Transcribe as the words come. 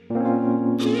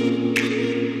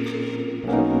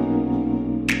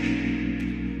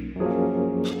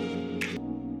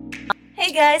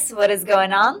Hey guys, what is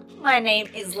going on? My name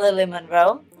is Lily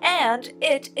Monroe, and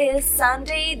it is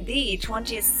Sunday the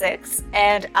 26th,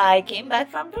 and I came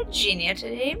back from Virginia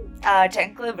today,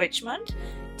 technically Richmond.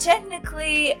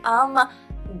 Technically,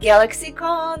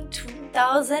 GalaxyCon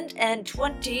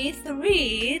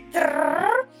 2023.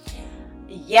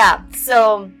 Yeah,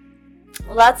 so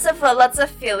lots of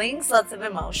feelings, lots of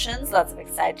emotions, lots of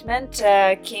excitement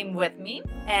came with me,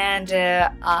 and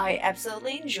I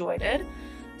absolutely enjoyed it.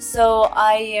 So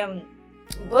I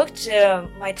booked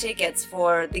my tickets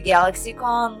for the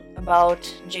GalaxyCon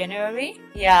about January.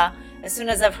 Yeah, as soon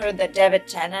as I've heard that David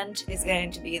Tennant is going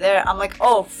to be there, I'm like,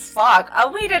 oh fuck, I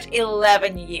waited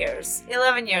 11 years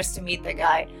to meet the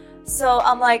guy. So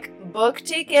I'm like, book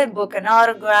ticket, book an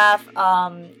autograph,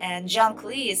 and John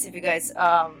Cleese, if you guys,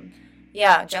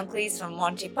 John Cleese from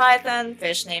Monty Python,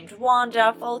 Fish Named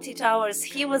Wanda, Fawlty Towers,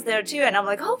 he was there too, and I'm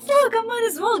like, oh fuck, I might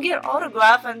as well get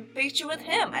autograph and picture with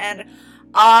him, and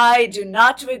I do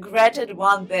not regret it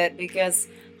one bit, because,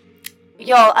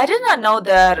 yo, I did not know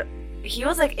that he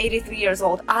was like 83 years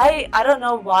old. I don't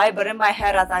know why, but in my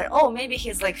head I thought, oh, maybe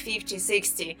he's like 50,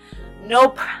 60.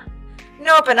 Nope,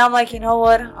 and I'm like, you know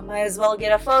what, I might as well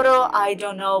get a photo. I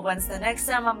don't know when's the next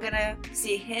time I'm gonna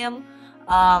see him.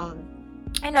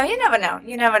 I know, you never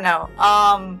know.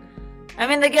 I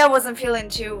mean, the guy wasn't feeling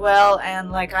too well, and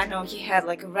like, I know he had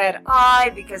like a red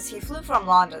eye because he flew from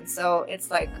London, so it's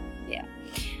like, yeah.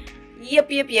 Yep.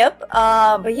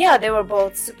 But yeah, they were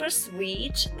both super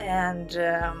sweet, and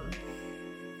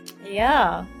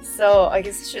yeah, so I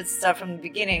guess I should start from the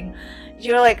beginning.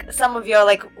 Some of you are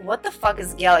like, what the fuck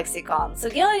is GalaxyCon? So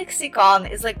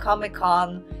GalaxyCon is like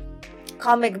Comic-Con,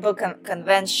 comic book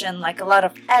convention. Like, a lot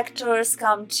of actors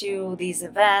come to these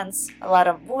events, a lot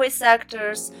of voice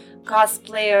actors,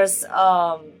 cosplayers,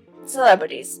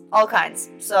 celebrities, all kinds.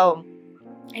 So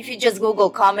if you just Google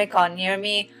Comic-Con near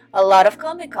me, a lot of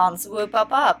Comic-Cons will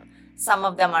pop up. Some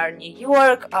of them are New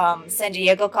York, San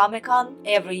Diego Comic-Con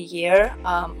every year,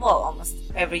 almost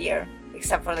every year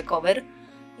except for the COVID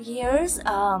years.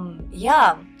 Fun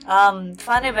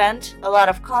event. A lot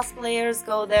of cosplayers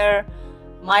go there.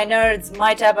 My nerds,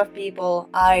 my type of people.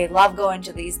 I love going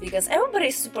to these because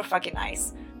everybody's super fucking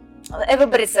nice.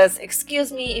 Everybody says,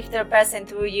 excuse me if they're passing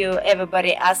through you.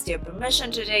 Everybody asks your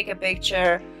permission to take a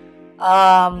picture.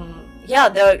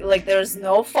 There's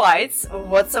no fights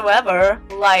whatsoever.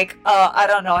 Like, I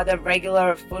don't know, the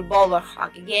regular football or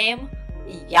hockey game.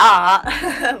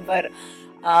 Yeah. But,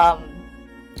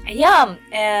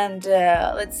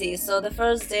 let's see. So the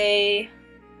first day,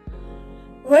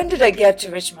 when did I get to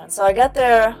Richmond? So I got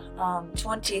there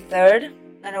 23rd,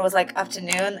 and it was like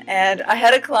afternoon, and I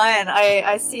had a client.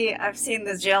 I've seen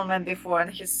this gentleman before, and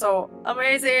he's so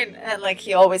amazing, and like,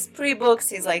 he always pre-books.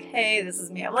 He's like, hey, this is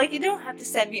me. I'm like, you don't have to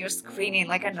send me your screening,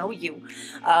 like, I know you.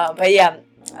 And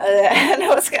it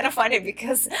was kind of funny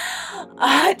because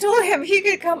I told him he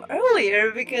could come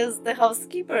earlier because the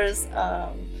housekeepers,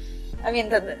 the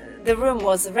room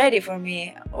was ready for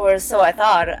me, or so I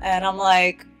thought, and I'm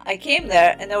like, I came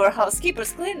there and there were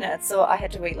housekeepers cleaning it, so I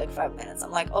had to wait like 5 minutes. I'm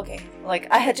like, okay, like,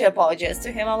 I had to apologize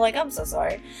to him. I'm like, I'm so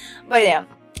sorry. But yeah,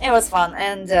 it was fun,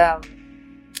 and I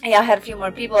had a few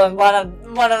more people, and one of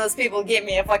those people gave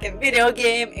me a fucking video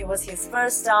game. It was his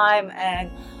first time, and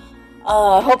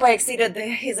I hope I exceeded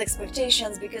his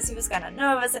expectations because he was kind of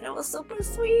nervous, and it was super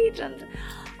sweet. And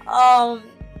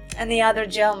the other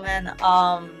gentleman,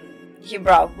 he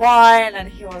brought wine, and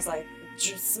he was like,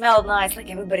 smelled nice. Like,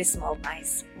 everybody smelled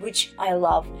nice, which I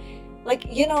love. Like,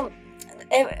 you know,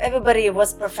 everybody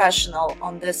was professional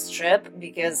on this trip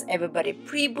because everybody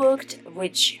pre-booked,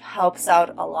 which helps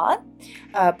out a lot.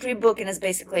 Pre-booking is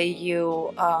basically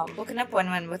you book an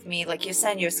appointment with me. Like, you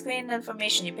send your screen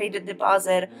information, you pay the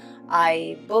deposit,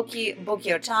 I book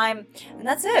your time, and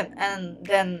that's it. And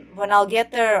then when I'll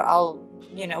get there,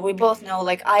 we both know,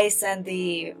 like, I send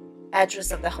the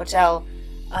address of the hotel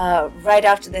right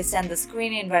after they send the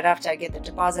screening, right after I get the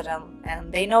deposit,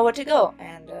 and they know where to go.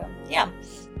 And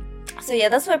so yeah,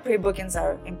 that's why pre-bookings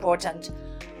are important,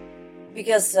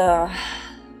 because I'll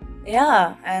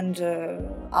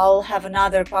have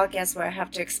another podcast where I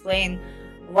have to explain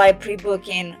why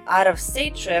pre-booking out of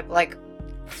state trip, like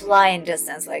flying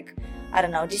distance, like, I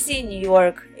don't know, DC, New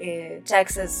York,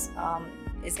 Texas,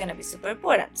 is gonna be super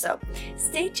important. So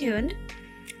stay tuned.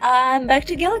 I'm back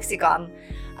to GalaxyCon.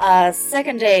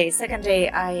 Second day, first day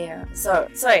I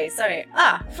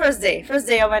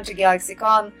went to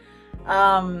GalaxyCon.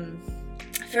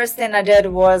 First thing I did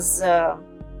was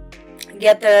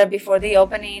get there before the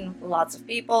opening. Lots of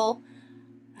people.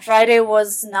 Friday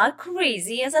was not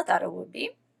crazy as I thought it would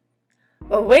be.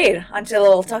 But wait until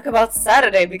we'll talk about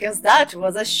Saturday, because that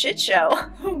was a shit show.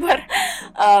 But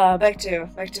back to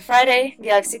Friday,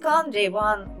 GalaxyCon. Day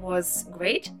one was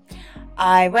great.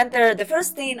 I went there. The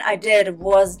first thing I did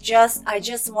was I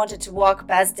just wanted to walk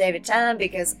past David Tennant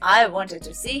because I wanted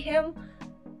to see him.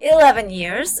 11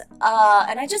 years,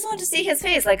 and I just wanted to see his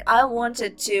face. Like, I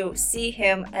wanted to see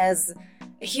him as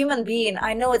a human being.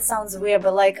 I know it sounds weird,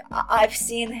 but like, I've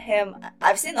seen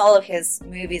all of his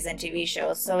movies and TV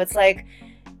shows, so it's like,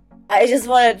 I just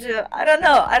wanted to, I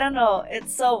don't know,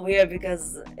 it's so weird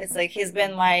because it's like, he's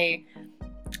been my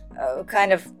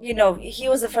kind of, he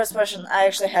was the first person I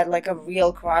actually had like a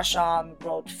real crush on,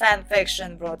 wrote fan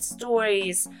fiction, wrote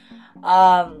stories,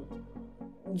 aspire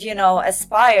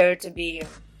to be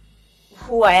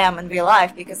who I am in real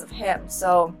life because of him.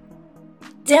 So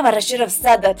damn it, I should have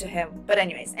said that to him. But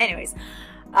anyways,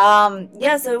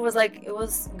 so it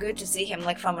was good to see him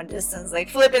like from a distance, like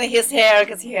flipping his hair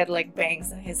because he had like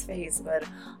bangs on his face. But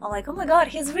I'm like, oh my god,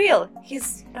 he's real.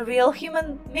 He's a real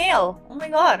human male. Oh my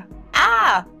god.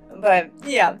 But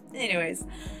yeah, anyways,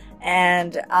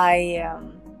 and I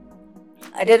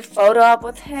did a photo op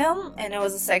with him, and it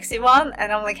was a sexy one,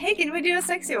 and I'm like, hey, can we do a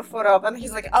sexy photo op? And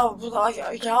he's like, oh,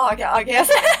 yeah, I guess.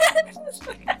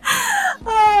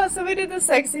 So we did the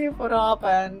sexy photo op,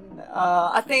 and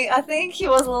I think he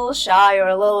was a little shy or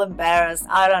a little embarrassed,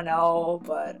 I don't know,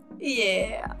 but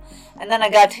yeah. And then I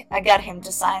got him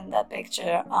to sign that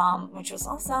picture, which was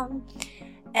awesome.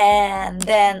 And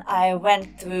then I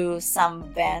went through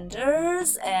some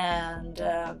vendors and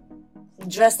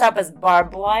dressed up as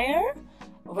barbed wire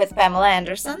with Pamela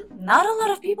Anderson. Not a lot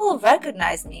of people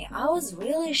recognized me. I was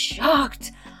really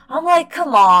shocked. I'm like,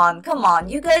 come on,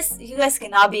 you guys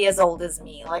cannot be as old as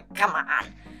me. Like, come on.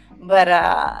 But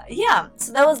yeah,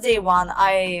 so that was day one.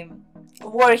 I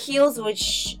wore heels,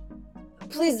 which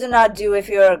please do not do if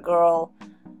you're a girl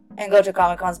and go to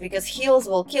Comic-Cons, because heels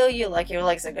will kill you, like your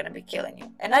legs are gonna be killing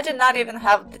you. And I did not even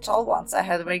have the tall ones. I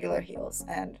had regular heels,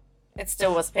 and it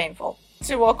still was painful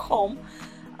to walk home.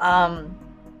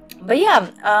 But yeah,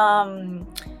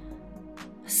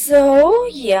 so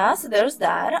there's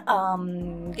that.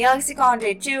 GalaxyCon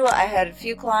day 2, I had a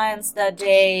few clients that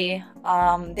day.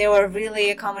 They were really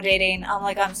accommodating. I'm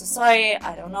like, I'm so sorry,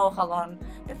 I don't know how long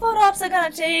the photo ops are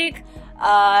gonna take.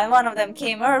 And one of them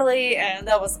came early, and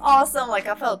that was awesome. Like,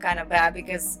 I felt kind of bad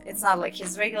because it's not like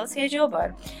his regular schedule,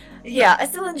 but yeah, I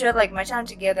still enjoyed like my time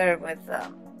together with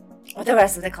the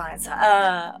rest of the clients.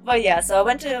 But yeah, so I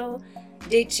went to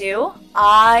day 2.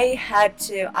 I had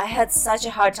such a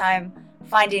hard time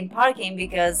finding parking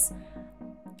because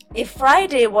if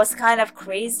Friday was kind of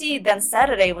crazy, then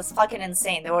Saturday was fucking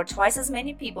insane. There were twice as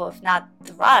many people, if not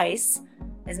thrice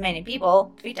as many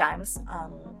people, 3 times.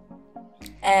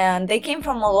 And they came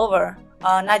from all over,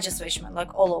 not just Richmond,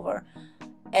 like all over.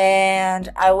 And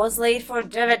I was late for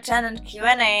David Tennant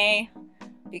Q&A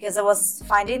because I was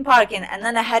finding parking, and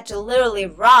then I had to literally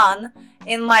run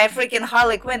in my freaking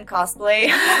Harley Quinn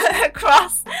cosplay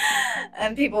across,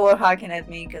 and people were honking at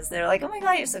me because they're like, oh my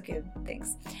god, you're so cute,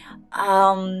 thanks.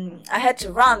 I had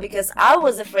to run because I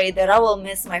was afraid that I will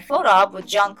miss my photo op with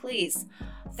John Cleese.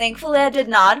 Thankfully I did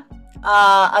not.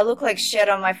 I look like shit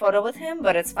on my photo with him,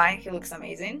 but it's fine, he looks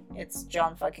amazing. It's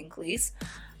John fucking Cleese.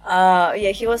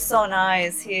 Yeah, he was so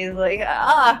nice. He's like,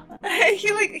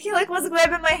 he was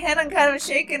grabbing my hand and kind of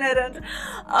shaking it, and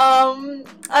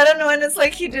I don't know, and it's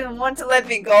like he didn't want to let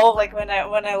me go, like when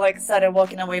I like started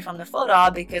walking away from the photo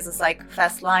op, because it's like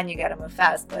fast line, you gotta move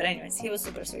fast. But anyways, he was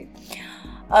super sweet.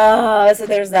 So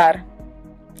there's that.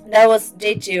 That was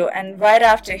day 2, and right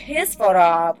after his photo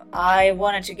op, I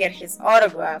wanted to get his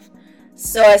autograph.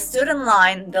 So I stood in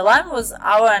line. The line was an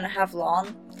hour and a half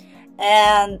long,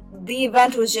 and the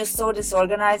event was just so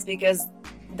disorganized because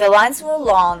the lines were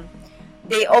long.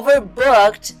 They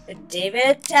overbooked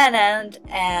David Tennant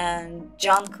and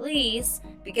John Cleese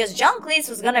because John Cleese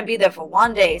was gonna be there for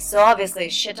 1 day, so obviously a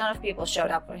shit ton of people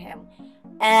showed up for him.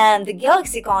 And the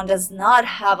GalaxyCon does not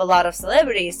have a lot of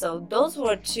celebrities, so those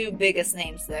were 2 biggest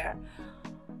names there.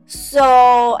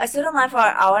 So I stood in line for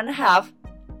an hour and a half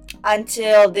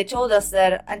until they told us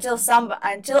that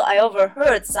until I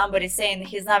overheard somebody saying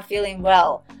he's not feeling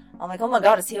well. I'm like, oh my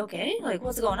god, is he okay? Like,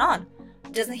 what's going on?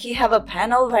 Doesn't he have a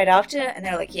panel right after? And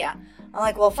they're like, yeah. I'm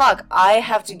like, well, fuck, I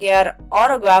have to get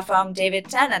autograph from David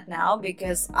Tennant now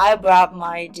because I brought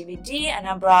my DVD and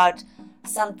I brought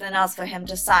something else for him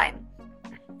to sign.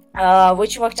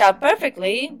 Which worked out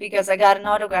perfectly because I got an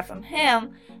autograph from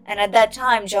him, and at that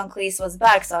time John Cleese was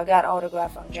back, so I got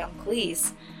autograph from John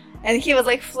Cleese, and he was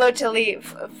like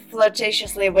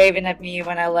flirtatiously waving at me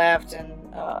when I left, and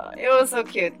it was so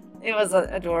cute. It was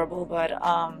adorable. But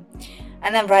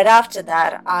And then right after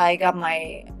that, I got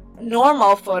my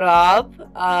normal photo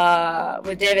op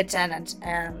with David Tennant,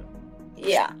 and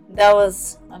yeah, that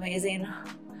was amazing.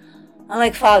 I'm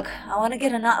like, fuck, I want to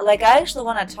get another, like, I actually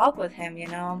want to talk with him, you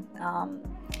know.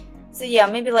 So yeah,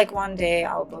 maybe like one day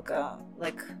I'll book a,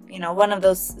 like, you know, one of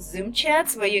those Zoom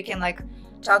chats where you can like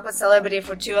talk with celebrity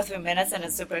for 2 or 3 minutes and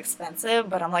it's super expensive.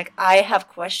 But I'm like, I have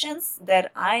questions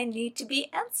that I need to be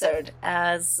answered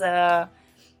as my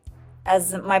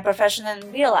profession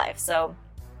in real life. So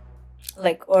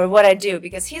like, or what I do,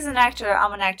 because he's an actor,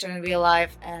 I'm an actor in real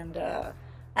life, and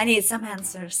I need some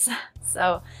answers.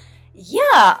 So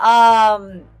yeah,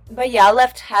 but yeah, I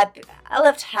left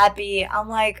happy. I'm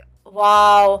like,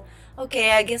 wow,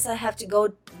 okay, I guess I have to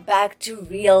go back to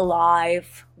real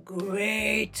life.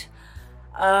 Great.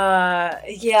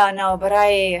 Yeah, no, but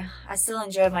I still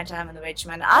enjoyed my time in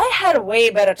Richmond. I had a way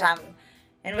better time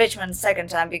in Richmond second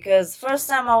time, because first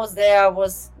time I was there, I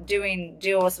was doing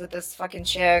duos with this fucking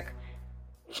chick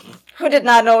who did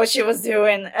not know what she was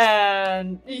doing,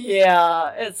 and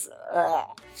yeah, it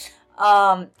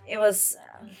was,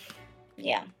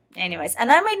 yeah. Anyways,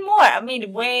 and I made more. I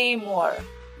made way more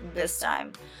this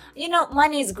time. You know,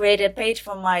 money is great. It paid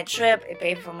for my trip. It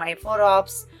paid for my photo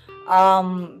ops.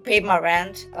 Paid my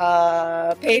rent.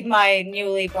 Paid my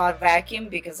newly bought vacuum,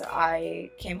 because I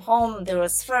came home. There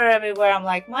was fur everywhere. I'm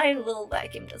like, my little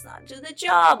vacuum does not do the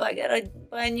job. I gotta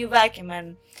buy a new vacuum,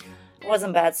 and it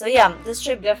wasn't bad. So yeah, this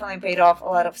trip definitely paid off. A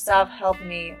lot of stuff helped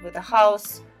me with the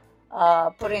house.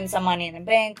 Put in some money in the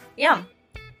bank. Yeah.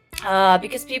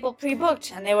 Because people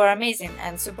pre-booked, and they were amazing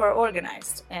and super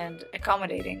organized and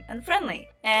accommodating and friendly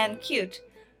and cute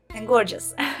and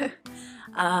gorgeous.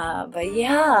 But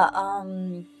yeah,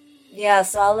 yeah,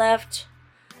 so I left.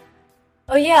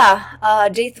 Oh yeah,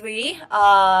 day 3,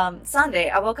 Sunday.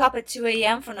 I woke up at 2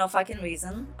 a.m. for no fucking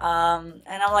reason. And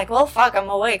I'm like, well, fuck, I'm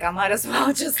awake. I might as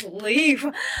well just leave,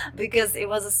 because it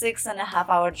was a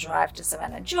 6.5-hour drive to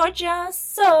Savannah, Georgia.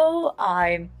 So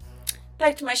I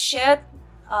packed my shit.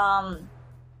 I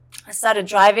started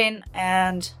driving,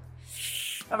 and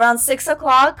around 6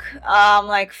 o'clock, I'm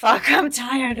like, fuck, I'm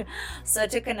tired. So I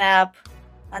took a nap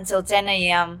until 10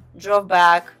 a.m., drove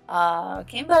back,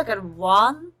 came back at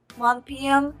 1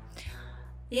 p.m.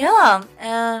 Yeah,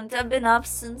 and I've been up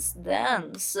since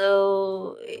then.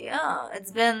 So yeah,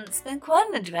 it's been quite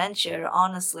an adventure,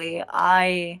 honestly.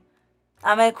 I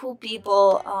met cool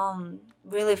people,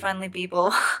 really friendly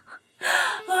people.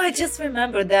 Oh, I just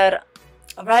remembered that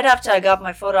right after I got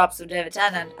my photo ops with David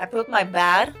Tennant, I put my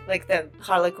bat, like the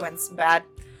Harley Quinn's bat,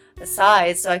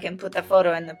 aside so I can put the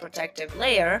photo in the protective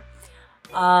layer.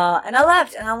 And I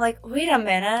left, and I'm like, wait a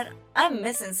minute, I'm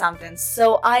missing something.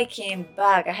 So I came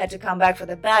back. I had to come back for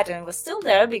the bat, and it was still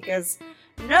there, because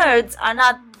nerds are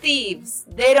not thieves.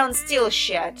 They don't steal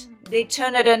shit. They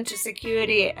turn it into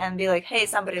security and be like, hey,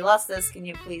 somebody lost this. Can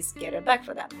you please get it back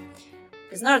for them?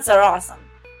 Because nerds are awesome.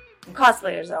 And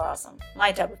cosplayers are awesome.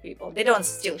 My type of people. They don't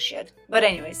steal shit. But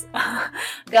anyways,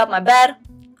 got my bed,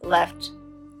 left.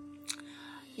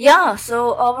 Yeah,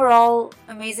 so overall,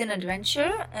 amazing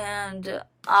adventure, and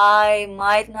I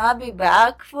might not be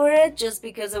back for it just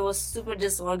because it was super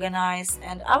disorganized,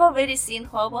 and I've already seen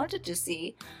who I wanted to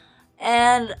see.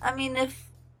 And I mean,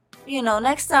 if, you know,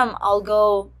 next time I'll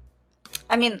go,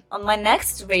 I mean, on my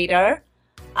next radar,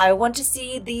 I want to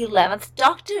see the 11th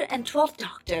Doctor and 12th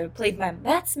Doctor, played by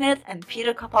Matt Smith and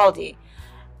Peter Capaldi.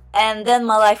 And then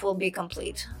my life will be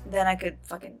complete. Then I could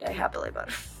fucking die happily, but...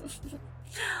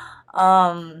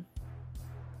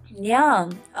 yeah,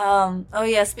 oh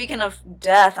yeah, speaking of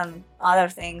death and other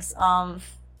things,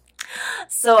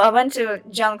 so I went to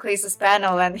John Cleese's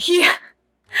panel, and he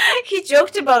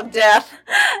joked about death,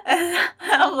 and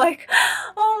I'm like,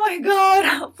 oh my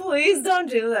god, please don't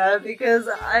do that, because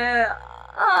I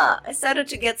started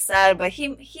to get sad, but he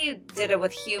did it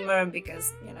with humor,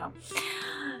 because, you know,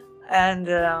 and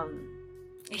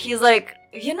he's like,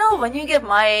 you know, when you get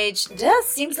my age, death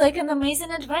seems like an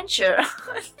amazing adventure.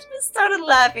 I just started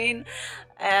laughing,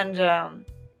 and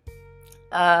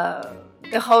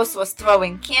the host was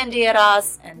throwing candy at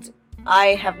us, and I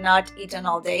have not eaten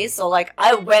all day, so like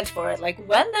I went for it. Like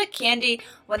when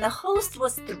the host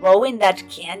was throwing that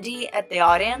candy at the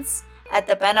audience at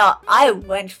the panel, I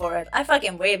went for it. I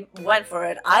fucking went for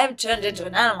it. I've turned into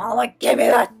an animal. I'm like, give me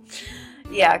that.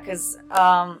 Yeah, because,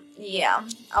 yeah,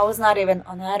 I was not even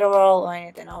on Adderall or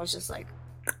anything. I was just like,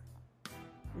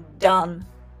 done.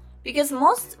 Because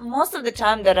most of the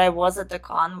time that I was at the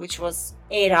con, which was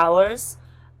 8 hours,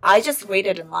 I just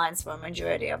waited in lines for a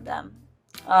majority of them.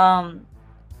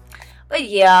 But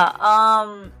yeah,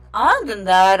 other than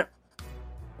that,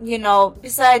 you know,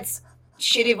 besides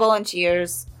shitty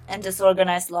volunteers and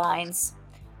disorganized lines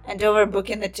and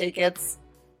overbooking the tickets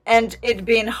and it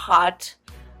being hot,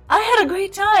 I had a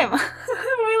great time.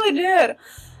 I really did.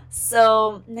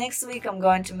 So next week I'm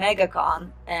going to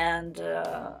MegaCon and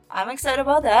I'm excited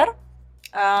about that.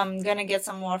 I'm gonna get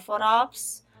some more photo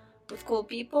ops with cool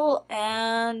people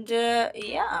and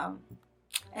yeah,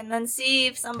 and then see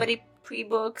if somebody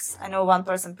pre-books. I know one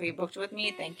person pre-booked with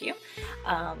me, thank you.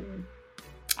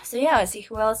 So yeah, see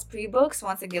who else pre-books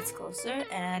once it gets closer,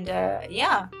 and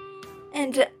yeah,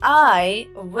 and I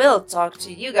will talk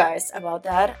to you guys about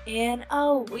that in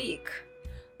a week.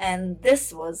 And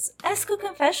this was Escort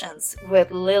Confessions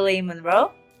with Lily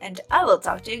Monroe, and I will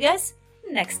talk to you guys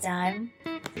next time.